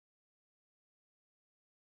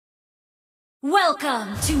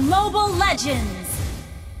Welcome to Mobile Legends!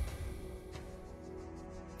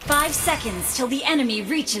 5 seconds till the enemy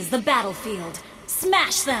reaches the battlefield.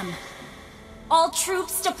 Smash them! All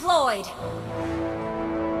troops deployed!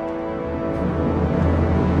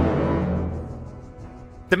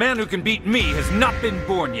 The man who can beat me has not been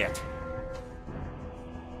born yet.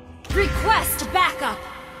 Request backup!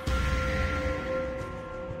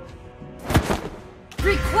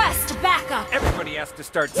 Request backup! Everybody has to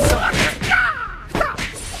start somewhere.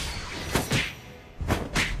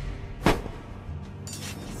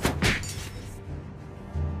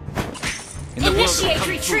 In the Initiate world of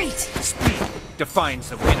retreat! speed defines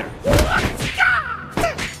the winner.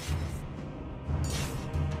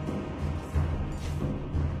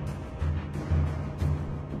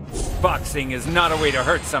 Boxing is not a way to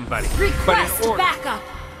hurt somebody, Request but in order. backup!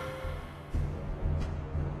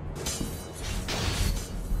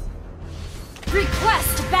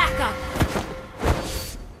 Request backup!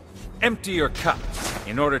 Empty your cup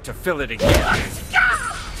in order to fill it again.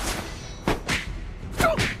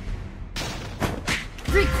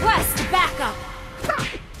 Request backup!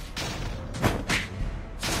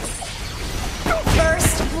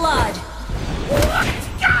 First blood!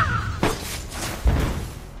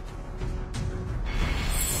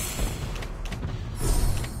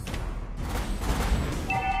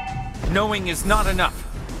 Knowing is not enough.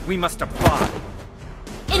 We must apply.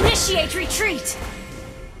 Initiate retreat!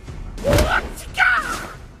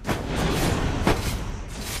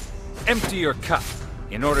 Empty your cup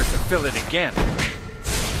in order to fill it again.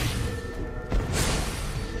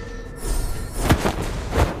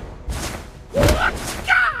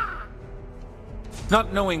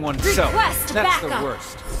 Not knowing oneself, Request that's backup. the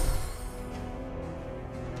worst.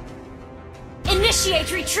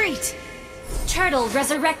 Initiate retreat! Turtle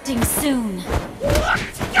resurrecting soon.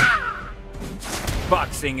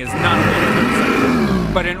 Boxing is not a way to hurt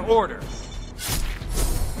somebody, but in order.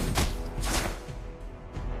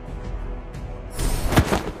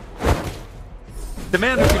 The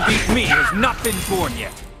man who can beat me has not been born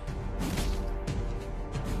yet.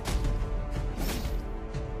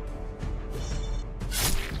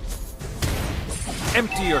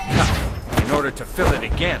 Empty your cup in order to fill it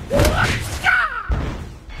again.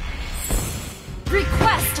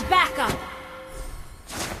 Request backup!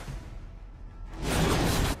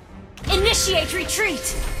 Initiate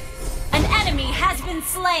retreat! An enemy has been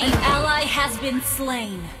slain! An ally has been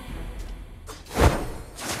slain!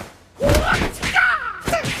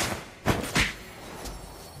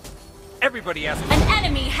 Everybody has to... An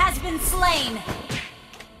enemy has been slain!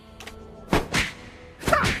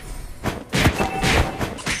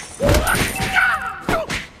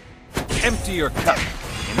 Empty your cup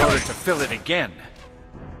in order to fill it again.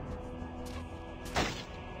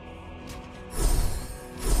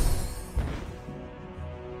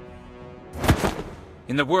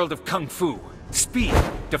 In the world of Kung Fu, speed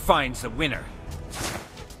defines the winner.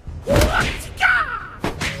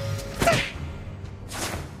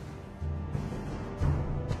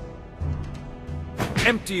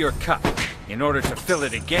 Empty your cup in order to fill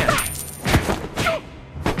it again.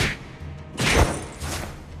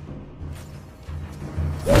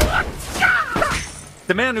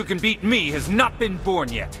 The man who can beat me has not been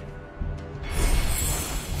born yet.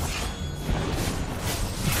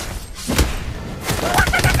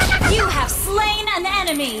 You have slain an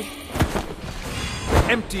enemy!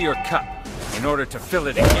 Empty your cup in order to fill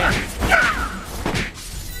it again.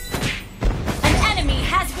 An enemy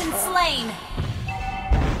has been slain!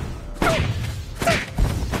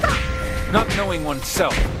 Not knowing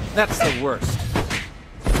oneself, that's the worst.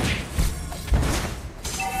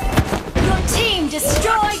 Your team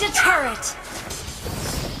destroyed a turret!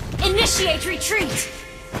 Initiate retreat!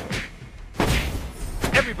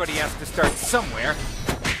 Everybody has to start somewhere.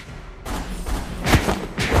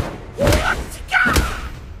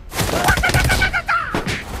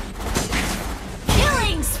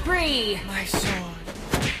 Killing spree! My sword.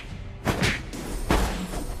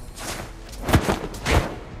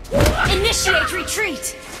 Initiate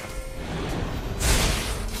retreat!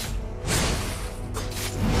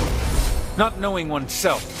 Not knowing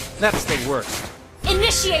oneself, that's the worst.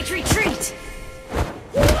 Initiate retreat!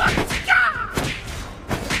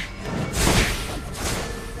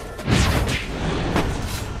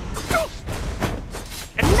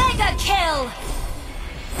 Mega kill!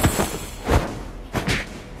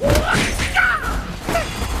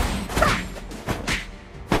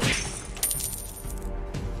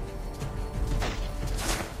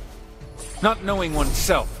 Not knowing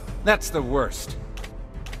oneself, that's the worst.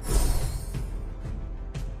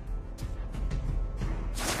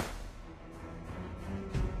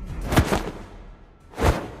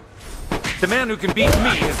 The man who can beat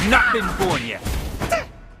me has not been born yet.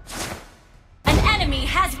 An enemy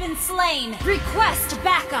has been slain. Request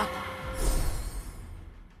backup.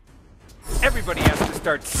 Everybody has to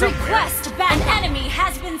start somewhere. Request backup. An enemy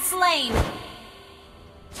has been slain.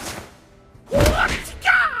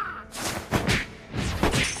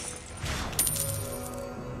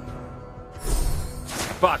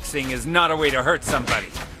 Boxing is not a way to hurt somebody,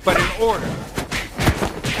 but an order.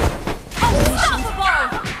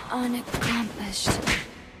 Unstoppable! Unaccomplished.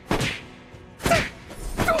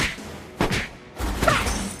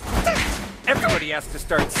 Everybody has to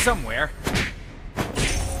start somewhere.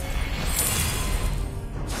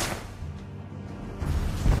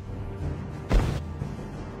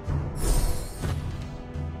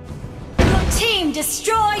 Your team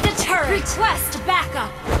destroyed a turret. Request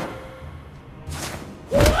backup.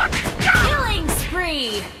 Killing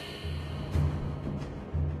spree!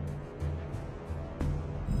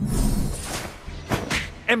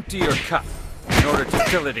 Empty your cup in order to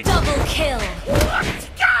fill it again. Double kill!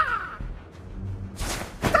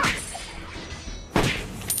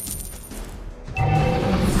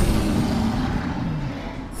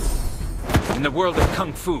 In the world of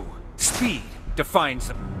Kung Fu, speed defines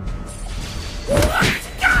them.